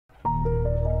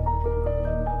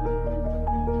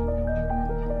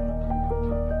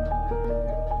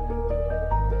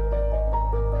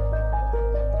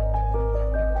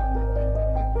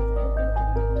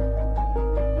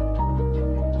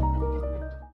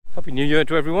Happy New Year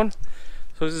to everyone.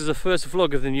 So this is the first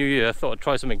vlog of the new year. I thought I'd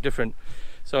try something different.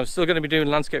 So I'm still going to be doing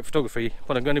landscape photography,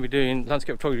 but I'm going to be doing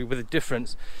landscape photography with a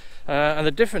difference. And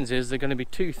the difference is there are going to be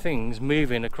two things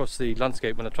moving across the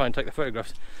landscape when I try and take the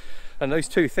photographs. And those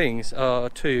two things are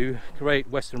two Great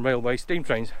Western Railway steam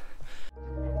trains.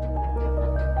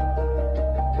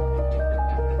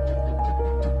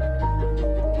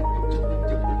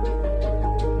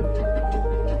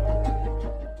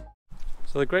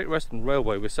 So the Great Western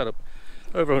Railway was set up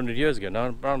over 100 years ago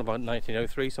now, around about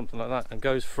 1903, something like that, and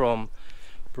goes from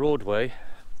Broadway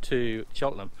to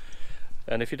Cheltenham.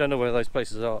 And if you don't know where those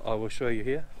places are, I will show you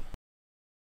here.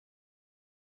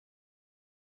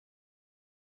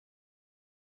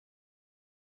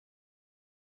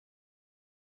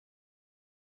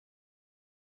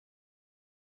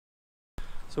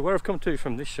 So where I've come to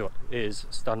from this shot is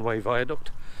Stanway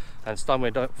Viaduct, and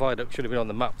Stanway Viaduct should have been on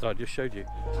the map that I just showed you.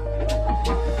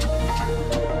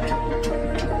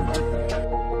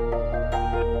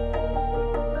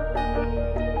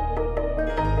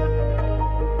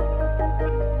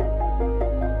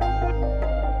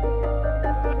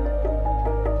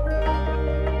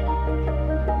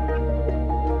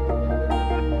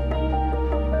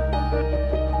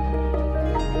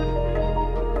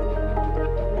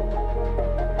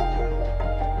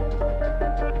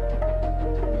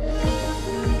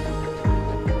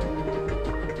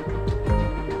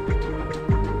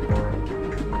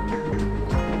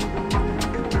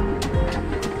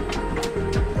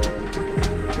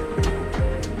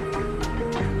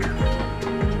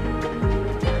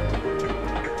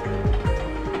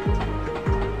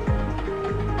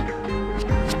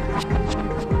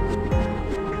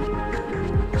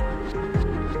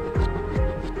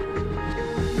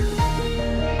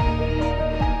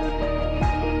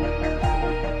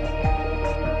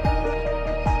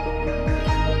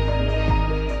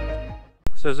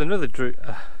 So there's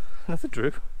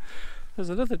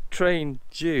another train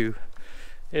due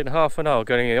in half an hour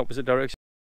going in the opposite direction.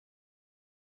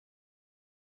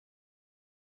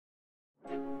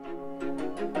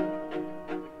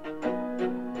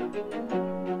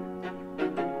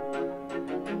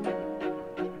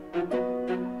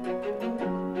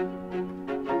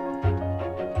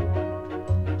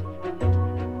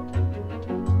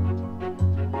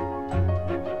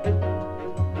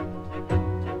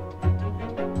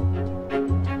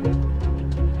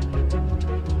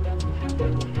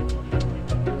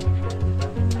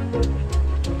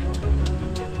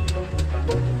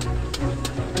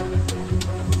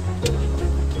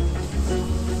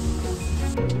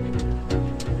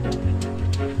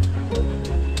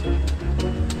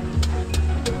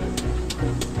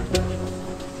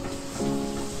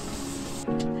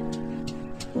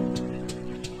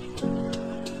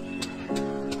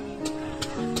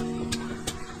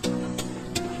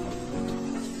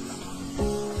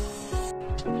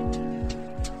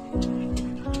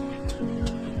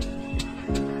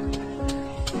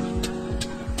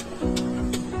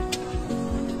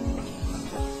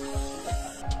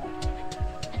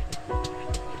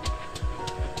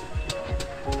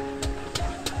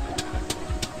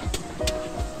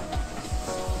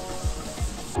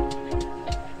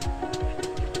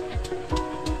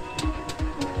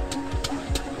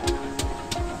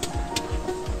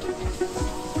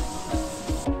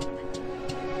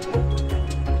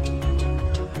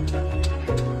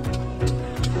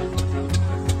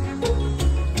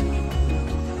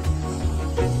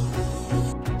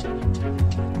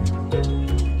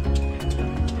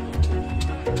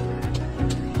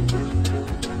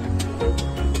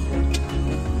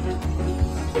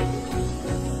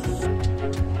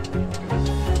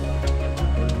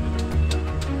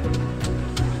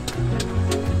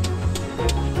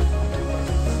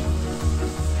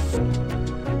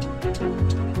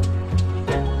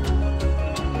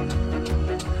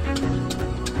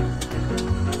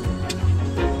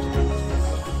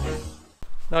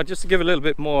 Now, just to give a little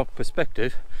bit more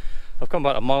perspective, I've come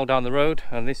about a mile down the road,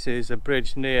 and this is a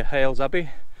bridge near Hales Abbey,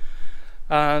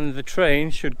 and the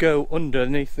train should go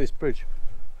underneath this bridge,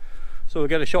 so we'll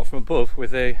get a shot from above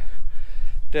with a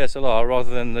DSLR rather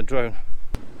than the drone.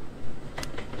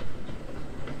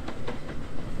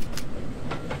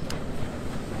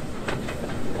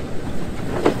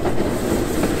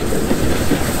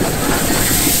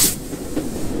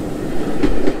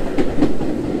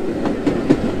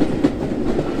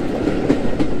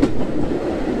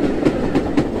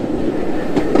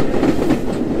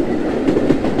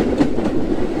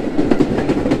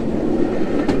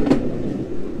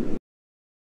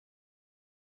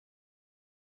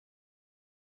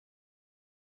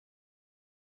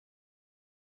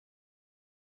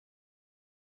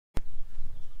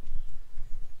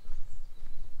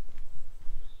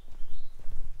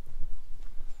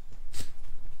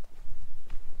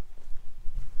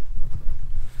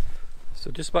 So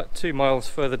just about 2 miles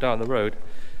further down the road,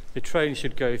 the train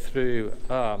should go through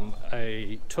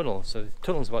a tunnel. So the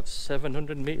tunnel's about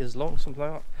 700 meters long, something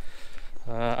like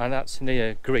that, and that's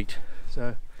near Great.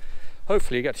 So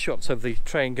hopefully you get shots of the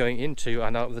train going into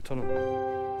and out of the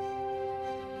tunnel.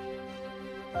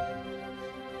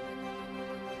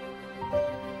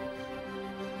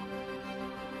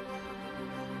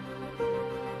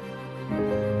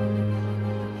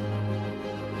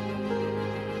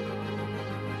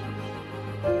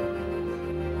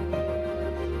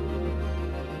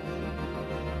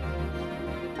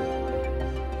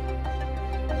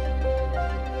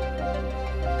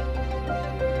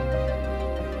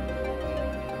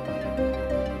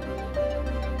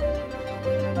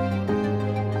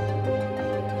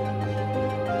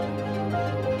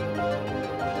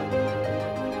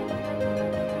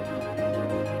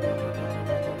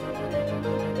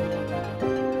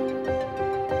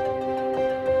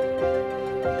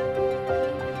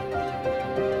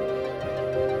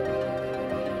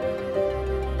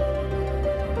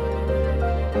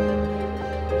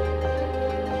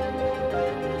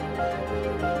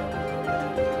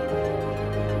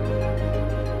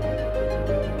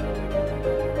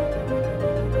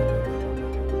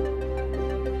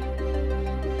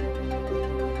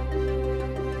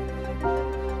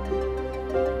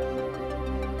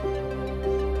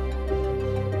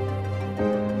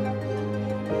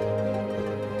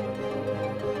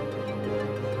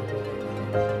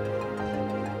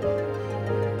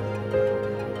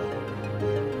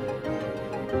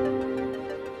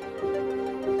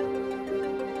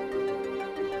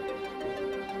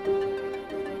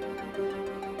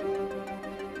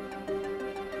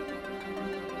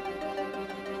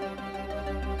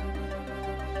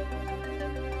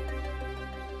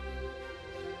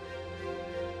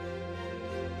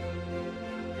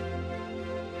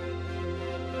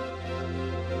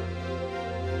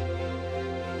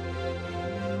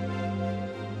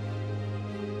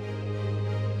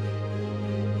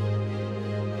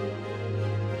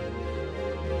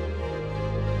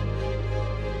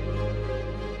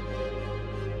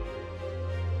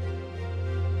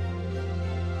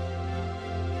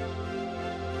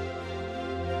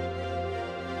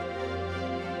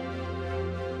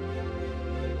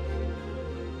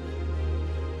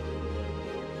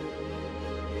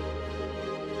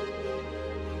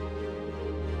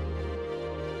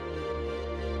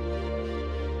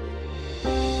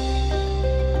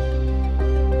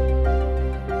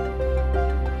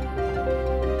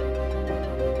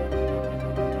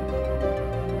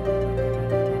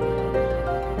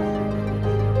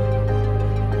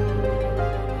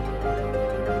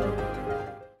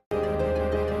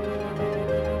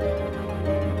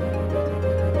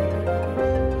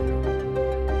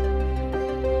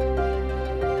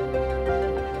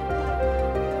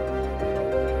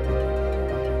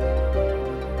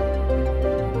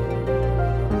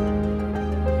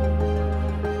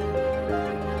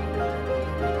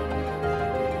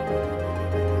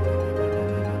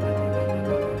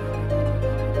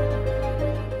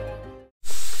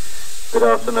 Good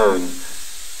afternoon.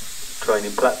 Train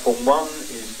in platform 1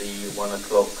 is the 1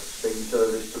 o'clock steam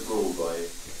service to Broadway.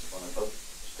 1 o'clock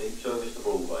steam service to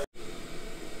Broadway.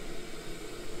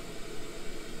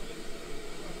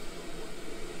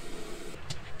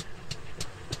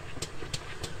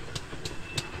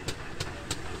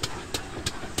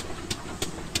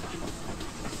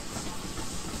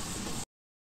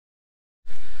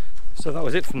 So that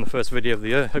was it from the first video of the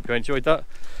year. Hope you enjoyed that.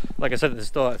 Like I said at the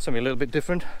start, it's something a little bit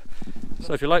different.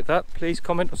 So if you like that, please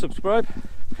comment or subscribe.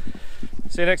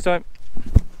 See you next time.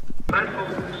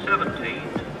 Platform 17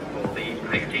 for the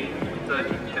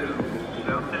 1832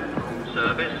 South Central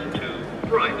service to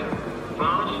Brighton,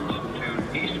 fast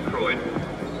to East Croydon,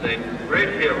 then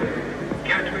Red Hill,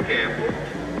 Gatwick Airport,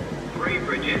 Three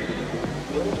Bridges,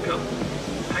 Waltham,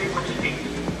 Hayward Heath,